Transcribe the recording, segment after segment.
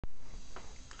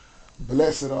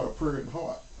Blessed are the pure in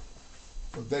heart,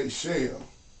 for they shall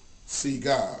see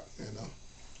God.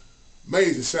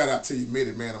 Major shout out to you,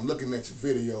 Midiman. I'm looking at your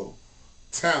video,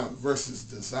 talent versus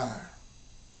desire.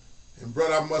 And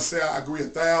brother, I must say I agree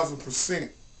 1,000%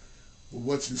 with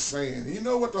what you're saying. And you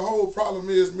know what the whole problem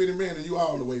is, Midiman, and you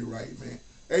all the way right, man.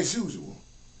 As usual.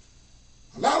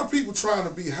 A lot of people trying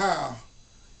to be higher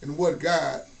than what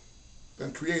God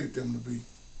done created them to be.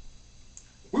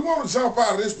 We want to jump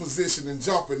out of this position and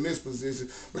jump in this position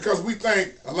because we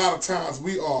think a lot of times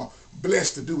we are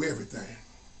blessed to do everything.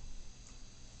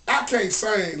 I can't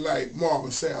sing like Marvin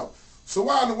Sapp, so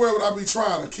why in the world would I be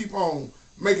trying to keep on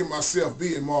making myself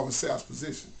be in Marvin Sapp's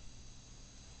position?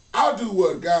 I'll do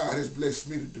what God has blessed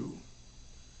me to do.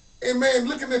 And man,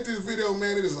 looking at this video,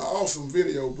 man, it is an awesome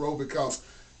video, bro, because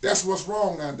that's what's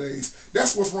wrong nowadays.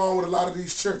 That's what's wrong with a lot of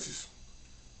these churches.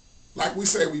 Like we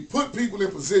say, we put people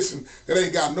in position that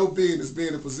ain't got no business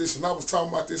being in position. I was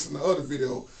talking about this in the other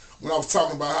video when I was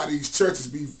talking about how these churches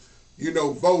be,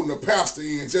 voting a pastor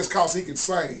in just cause he can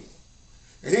sing.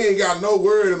 And he ain't got no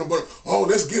word in him, but, oh,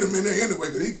 let's get him in there anyway,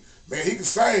 because he can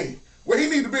sing. Well, he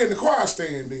need to be in the choir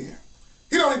stand then.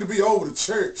 He don't need to be over the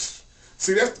church.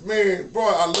 See, that's, man, boy,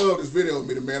 I love this video,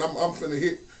 man. I'm finna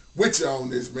hit with you on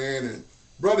this, man. And,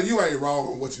 brother, you ain't wrong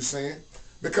on what you're saying.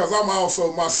 Because I'm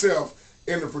also myself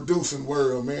in the producing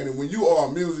world, man. And when you are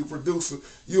a music producer,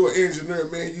 you're an engineer,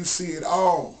 man, you see it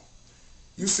all.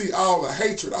 You see all the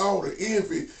hatred, all the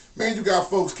envy. Man, you got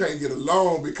folks can't get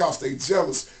along because they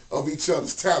jealous of each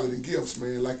other's talent and gifts,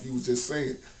 man, like you was just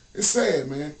saying. It's sad,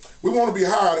 man. We want to be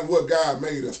higher than what God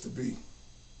made us to be.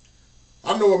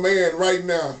 I know a man right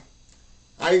now,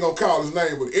 I ain't going to call his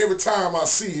name, but every time I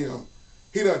see him,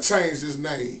 he done changed his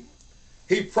name.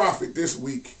 He prophet this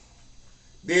week.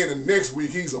 Then the next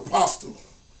week, he's apostle.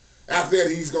 After that,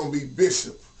 he's going to be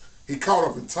bishop. He caught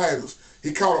up in titles.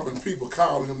 He caught up in people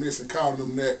calling him this and calling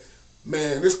him that.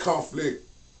 Man, this conflict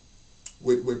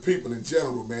with people in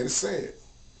general, man, it's sad.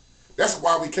 That's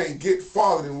why we can't get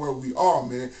farther than where we are,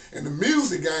 man. And the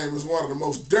music game is one of the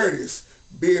most dirtiest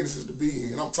businesses to be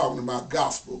in. I'm talking about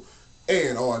gospel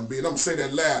and R&B. And I'm going to say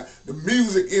that loud. The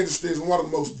music industry is one of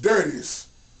the most dirtiest,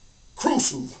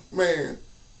 crucial, man,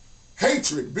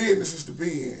 hatred businesses to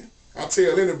be in. I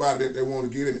tell anybody that they want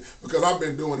to get in it because I've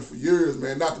been doing it for years,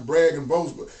 man. Not to brag and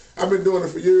boast, but I've been doing it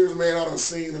for years, man. I done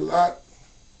seen a lot.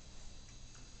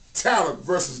 Talent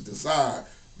versus desire.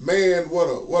 Man,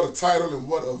 what a title and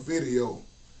what a video.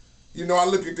 I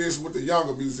look at this with the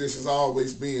younger musicians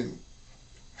always being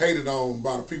hated on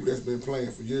by the people that's been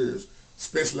playing for years,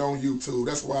 especially on YouTube.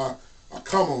 That's why I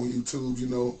come on YouTube,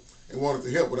 and wanted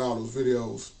to help with all those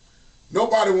videos.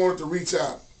 Nobody wanted to reach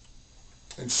out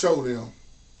and show them,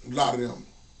 a lot of them.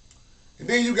 And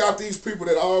then you got these people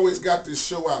that always got this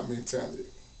show out mentality.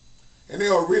 And they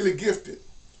are really gifted,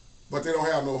 but they don't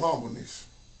have no humbleness.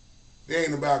 They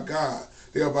ain't about God.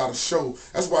 They're about a show.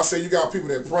 That's why I say you got people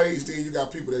that praise, then you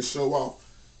got people that show off.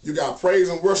 You got praise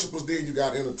and worshipers, then you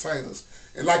got entertainers.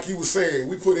 And like you were saying,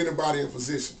 we put anybody in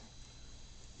position.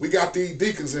 We got these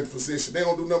deacons in position. They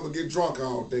don't do nothing but get drunk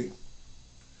all day.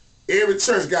 Every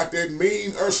church got that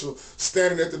mean Ursula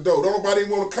standing at the door. Don't nobody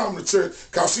even want to come to church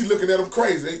because she looking at them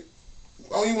crazy. They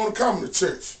don't even want to come to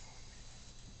church.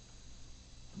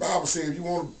 The Bible says you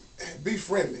want to be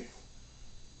friendly.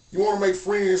 You want to make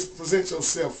friends, present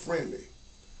yourself friendly.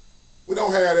 We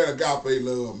don't have that agape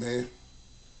love, man.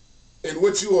 And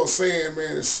what you are saying,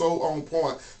 man, is so on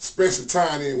point, especially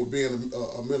tying in with being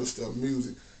a minister of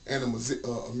music and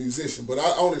a musician. But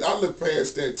I look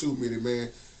past that too, man.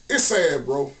 It's sad,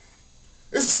 bro.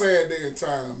 It's a sad day and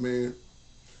time, man.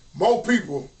 More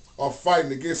people are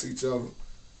fighting against each other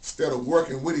instead of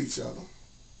working with each other.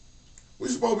 We're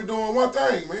supposed to be doing one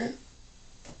thing, man.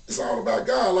 It's all about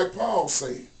God, like Paul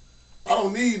said. I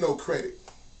don't need no credit.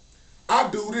 I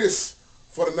do this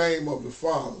for the name of the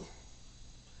Father.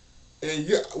 And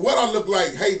what I look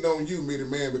like hating on you,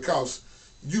 man, because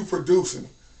you producing.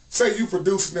 Say you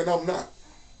producing and I'm not.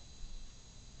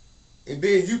 And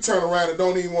then you turn around and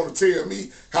don't even want to tell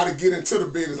me how to get into the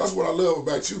business. That's what I love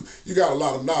about you. You got a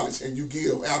lot of knowledge and you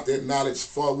give out that knowledge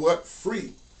for what?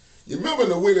 Free. You remember in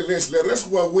the Willie Lynch letter, that's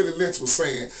what Willie Lynch was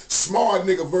saying. Smart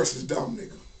nigga versus dumb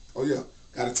nigga. Oh yeah,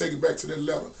 got to take it back to that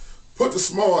letter. Put the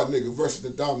smart nigga versus the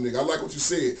dumb nigga. I like what you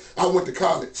said. I went to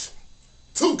college.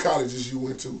 2 colleges you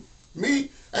went to. Me,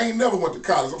 I ain't never went to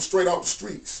college. I'm straight off the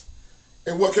streets.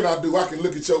 And what can I do? I can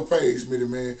look at your page,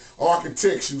 man, or I can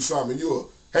text you something.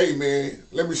 Hey, man,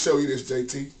 let me show you this,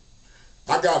 JT.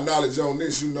 I got knowledge on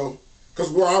this,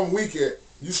 because where I'm weak at,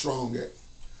 you strong at.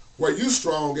 Where you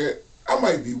strong at, I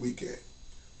might be weak at.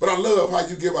 But I love how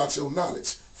you give out your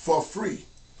knowledge for free.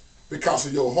 because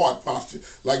of your heart posture.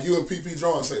 Like you and PP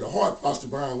John say, the heart posture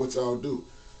behind what y'all do.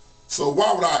 So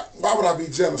why would I be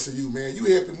jealous of you, man? You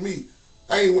helping me.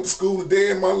 I ain't went to school a day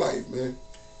in my life, man.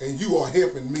 And you are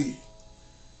helping me.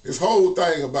 This whole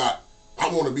thing about I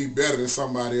want to be better than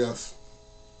somebody else.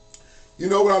 You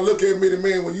know when I look at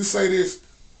Midiman, when you say this,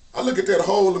 I look at that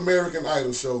whole American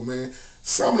Idol show, man.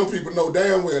 Some of them people know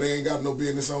damn well they ain't got no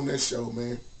business on that show,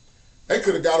 man. They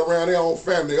could have got around their own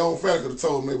family could have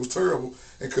told them it was terrible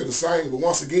and could have sang. But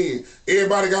once again,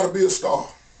 everybody got to be a star.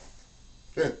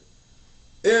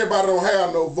 Everybody don't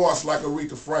have no voice like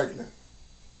Aretha Franklin.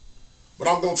 But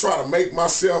I'm going to try to make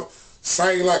myself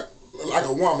sing like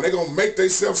a woman. They're going to make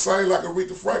themselves sing like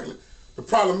Aretha Franklin. The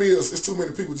problem is, it's too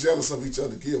many people jealous of each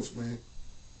other's gifts, man.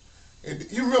 And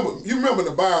you remember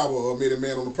the Bible,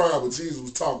 man, on the parable Jesus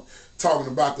was talking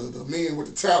about the men with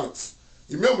the talents.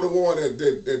 You remember the one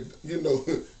that you know,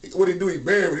 what he do? He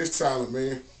buried his talent,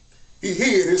 man. He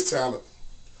hid his talent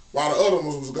while the other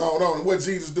ones was going on. And what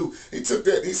Jesus do? He said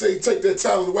he'd take that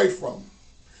talent away from them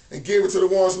and give it to the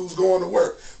ones who was going to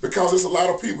work. Because there's a lot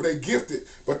of people, they gifted,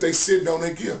 but they sitting on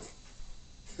their gift.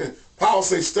 Paul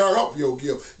says, stir up your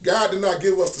gift. God did not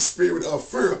give us the spirit of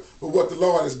fear, but what the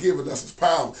Lord has given us is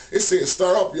power. It says,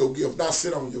 stir up your gift, not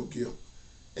sit on your gift.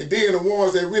 And then the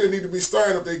ones that really need to be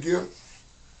stirring up their gift,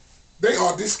 they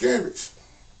are discouraged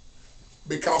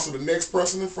because of the next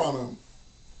person in front of them.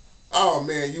 Oh,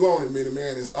 man, you on it,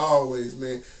 man, as always,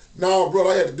 man. No,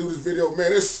 brother, I had to do this video,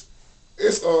 man. It's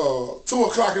 2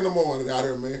 o'clock in the morning out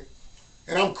here, man.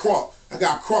 And I'm crunk. I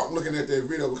got crunk looking at that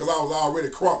video because I was already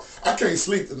crunk. I can't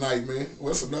sleep tonight, man.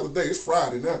 Well, it's another day. It's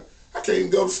Friday now. I can't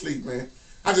even go to sleep, man.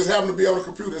 I just happened to be on the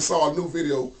computer and saw a new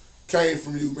video came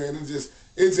from you, man. It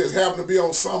just happened to be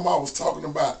on something I was talking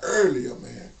about earlier,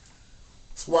 man.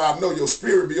 That's why I know your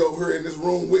spirit be over here in this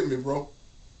room with me, bro.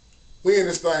 We in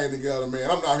this thing together, man.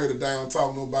 I'm not here to down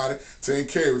talk nobody, to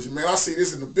encourage you, man. I see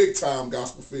this in the big time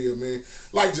gospel field, man.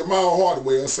 Like Jamal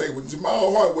Hardwell say, when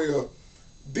Jamal Hardwell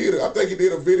I think he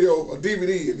did a video, a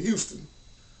DVD in Houston.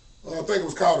 I think it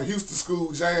was called a Houston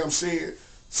School Jam Shed,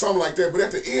 something like that. But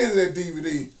at the end of that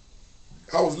DVD,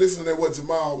 I was listening to what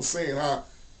Jamal was saying, how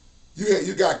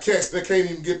you got cats that can't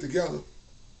even get together.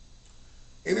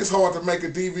 And it's hard to make a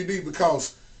DVD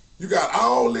because you got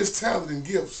all this talent and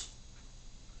gifts,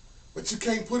 but you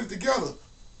can't put it together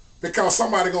because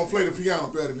somebody gonna play the piano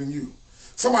better than you.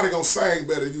 Somebody gonna sing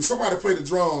better than you. Somebody play the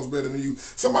drums better than you.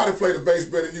 Somebody play the bass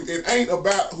better than you. It ain't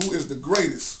about who is the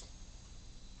greatest.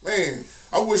 Man,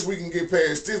 I wish we can get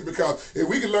past this because if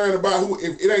we can learn about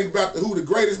if it ain't about who the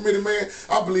greatest man,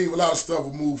 I believe a lot of stuff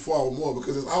will move forward more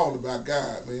because it's all about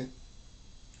God, man.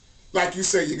 Like you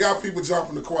say, you got people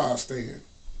jumping the choir stand,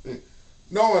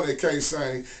 knowing they can't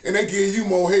sing, and they give you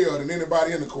more hell than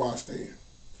anybody in the choir stand.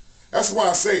 That's why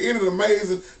I say, isn't it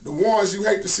amazing, the ones you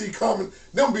hate to see coming,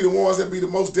 them be the ones that be the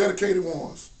most dedicated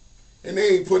ones. And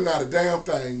they ain't putting out a damn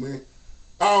thing, man.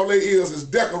 All they is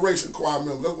decoration choir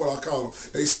members. That's what I call them.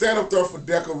 They stand up there for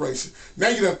decoration. Now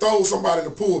you done throw somebody in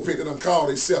the pulpit that done call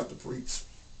themselves to preach.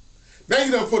 Now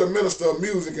you done put a minister of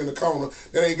music in the corner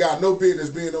that ain't got no business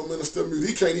being no minister of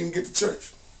music. He can't even get to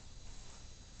church.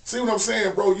 See what I'm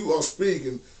saying, bro? You are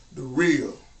speaking the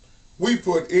real. We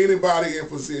put anybody in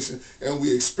position and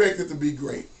we expect it to be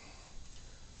great.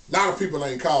 A lot of people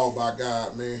ain't called by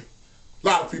God, man. A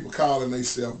lot of people calling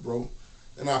themselves, bro.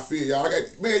 And I feel y'all,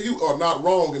 man, you are not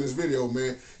wrong in this video,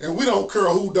 man. And we don't care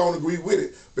who don't agree with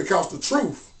it because the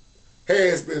truth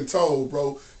has been told,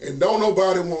 bro. And don't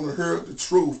nobody want to hear the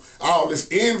truth. All this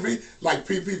envy, like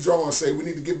PP Jones say, we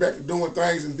need to get back to doing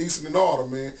things in decent and order,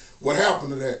 man. What happened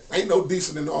to that? Ain't no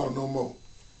decent and order no more.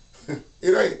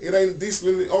 It ain't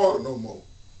decent in order no more.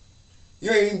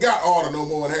 You ain't even got order no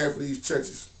more in half of these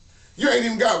churches. You ain't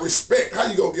even got respect. How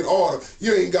you gonna get order?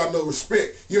 You ain't got no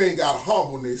respect. You ain't got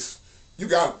humbleness. You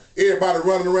got everybody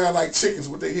running around like chickens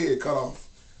with their head cut off.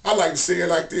 I like to say it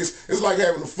like this. It's like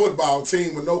having a football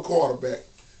team with no quarterback.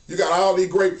 You got all these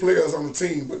great players on the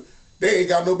team, but they ain't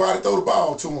got nobody to throw the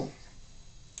ball to them.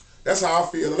 That's how I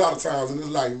feel a lot of times in this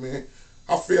life, man.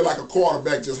 I feel like a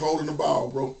quarterback just holding the ball,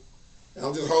 bro. And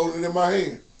I'm just holding it in my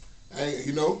hand.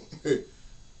 You know,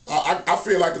 I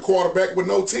feel like the quarterback with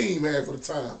no team half of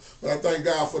the time. But I thank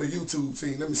God for the YouTube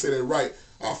team. Let me say that right.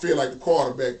 I feel like the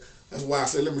quarterback. That's why I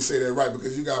say let me say that right,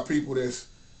 because you got people that's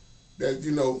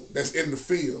in the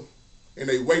field and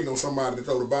they waiting on somebody to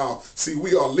throw the ball. See,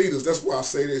 we are leaders. That's why I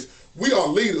say this. We are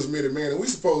leaders, man, and we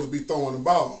supposed to be throwing the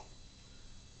ball.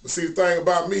 But see, the thing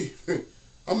about me,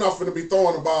 I'm not finna be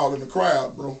throwing the ball in the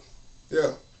crowd, bro.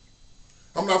 Yeah.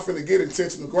 I'm not finna get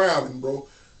intentional grounding, bro.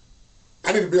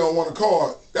 I need to be on one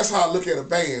accord. That's how I look at a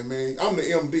band, man. I'm the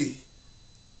MD.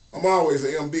 I'm always the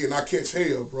MD, and I catch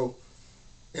hell, bro.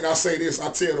 And I say this,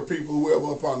 I tell the people,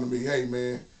 whoever up under me, hey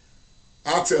man,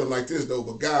 I tell them like this though,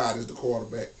 but God is the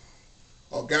quarterback.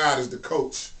 Or God is the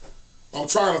coach. I'm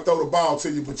trying to throw the ball to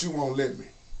you, but you won't let me.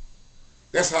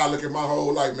 That's how I look at my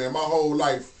whole life, man. My whole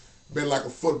life been like a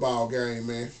football game,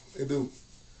 man. It do.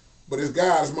 But this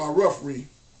God is my referee.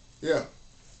 Yeah.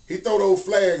 He throw those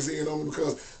flags in on me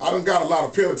because I done got a lot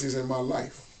of penalties in my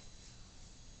life.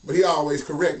 But he always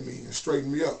correct me and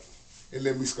straighten me up and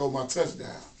let me score my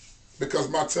touchdown. Because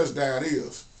my touchdown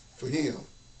is for him.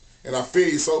 And I feel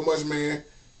you so much, man.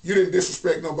 You didn't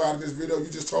disrespect nobody in this video. You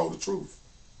just told the truth.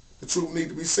 The truth need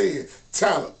to be said.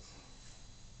 Talent.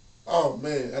 Oh,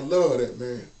 man. I love that,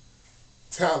 man.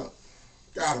 Talent.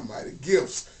 God almighty.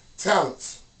 Gifts.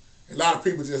 Talents. A lot of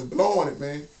people just blowing it,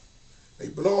 man. They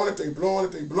blowing it, they blowing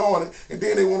it, they blowing it, and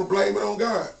then they want to blame it on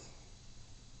God.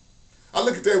 I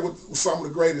look at that with some of the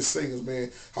greatest singers,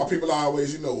 man. How people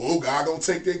always, oh, God gonna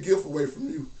take that gift away from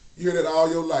you. You hear that all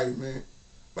your life, man.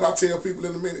 But I tell people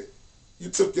in a minute, you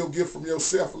took your gift from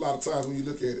yourself a lot of times when you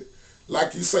look at it.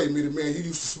 Like you say, Midiman, you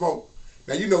used to smoke.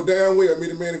 Now you know damn well,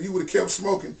 Midiman, if you would have kept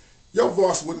smoking, your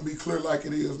voice wouldn't be clear like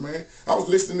it is, man. I was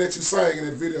listening at you sing in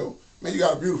that video. Man, you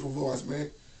got a beautiful voice, man.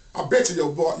 I bet you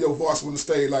your voice wouldn't have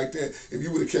stayed like that if you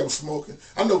would have kept smoking.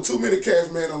 I know too many cats,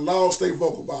 man, on lost their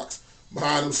vocal box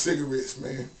behind them cigarettes,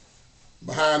 man.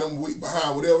 Behind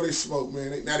whatever they smoke,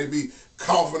 man. Now they be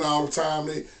coughing all the time.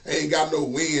 They ain't got no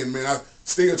wind, man. I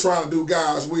still trying to do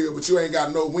God's will, but you ain't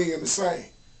got no wind to sing.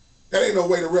 That ain't no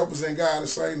way to represent God and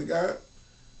sing to God.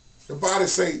 The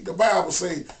Bible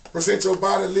say, present your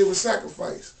body a living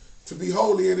sacrifice to be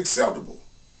holy and acceptable.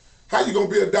 How you gonna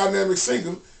be a dynamic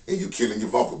singer and you killing your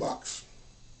vocal box?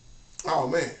 Oh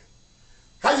man.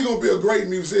 How you gonna be a great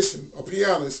musician, a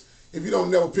pianist, if you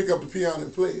don't never pick up the piano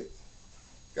and play it?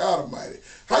 God almighty.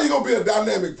 How you gonna be a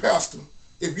dynamic pastor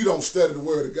if you don't study the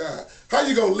word of God? How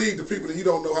you gonna lead the people that you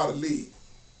don't know how to lead?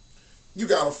 You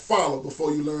gotta follow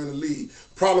before you learn to lead.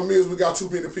 Problem is we got too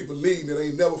many people leading that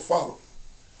ain't never followed.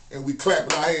 And we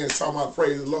clapping our hands talking about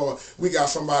praise the Lord. We got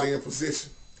somebody in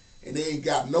position. And they ain't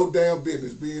got no damn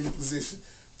business being in position.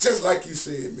 Just like you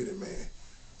said, man.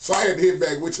 So I had to hit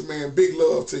back with you, man. Big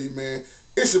love to you, man.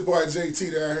 It's your boy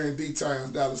JT down here in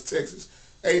D-Town, Dallas, Texas.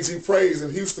 AG Praise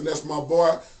in Houston, that's my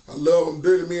boy. I love him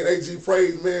dearly. Me and AG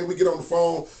Praise, man, we get on the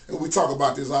phone and we talk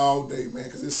about this all day, man,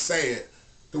 because it's sad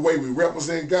the way we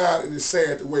represent God, and it's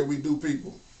sad the way we do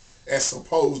people as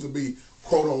supposed to be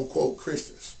quote-unquote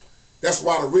Christians. That's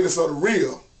why the realest of the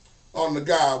real on the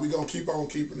God, we going to keep on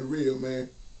keeping it real, man.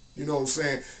 You know what I'm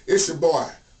saying? It's your boy.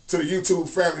 To the YouTube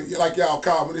family, like y'all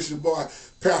call me, it's your boy,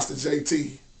 Pastor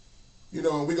JT. You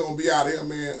know, and we going to be out here,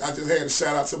 man. I just had a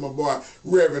shout out to my boy,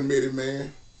 Reverend Midiman,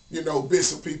 man. You know,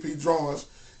 Bishop P.P. Drawings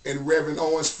and Reverend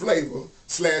Owens Flavor,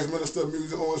 / Minister of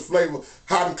Music Owens Flavor.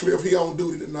 Hottencliff, he on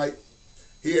duty tonight.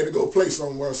 He had to go play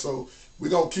somewhere, so we're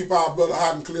going to keep our brother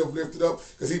Hottencliff lifted up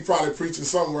because he probably preaching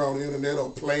somewhere on the internet or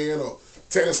playing or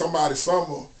telling somebody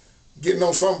something or getting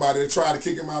on somebody to try to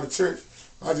kick him out of church.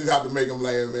 I just have to make him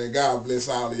laugh, man. God bless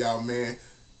all of y'all, man.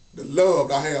 The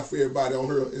love I have for everybody on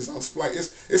here is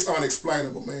it's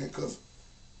unexplainable, man, because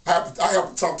I have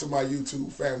to talk to my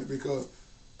YouTube family because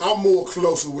I'm more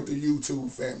closer with the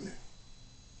YouTube family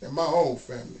than my own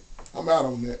family. I'm out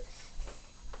on that.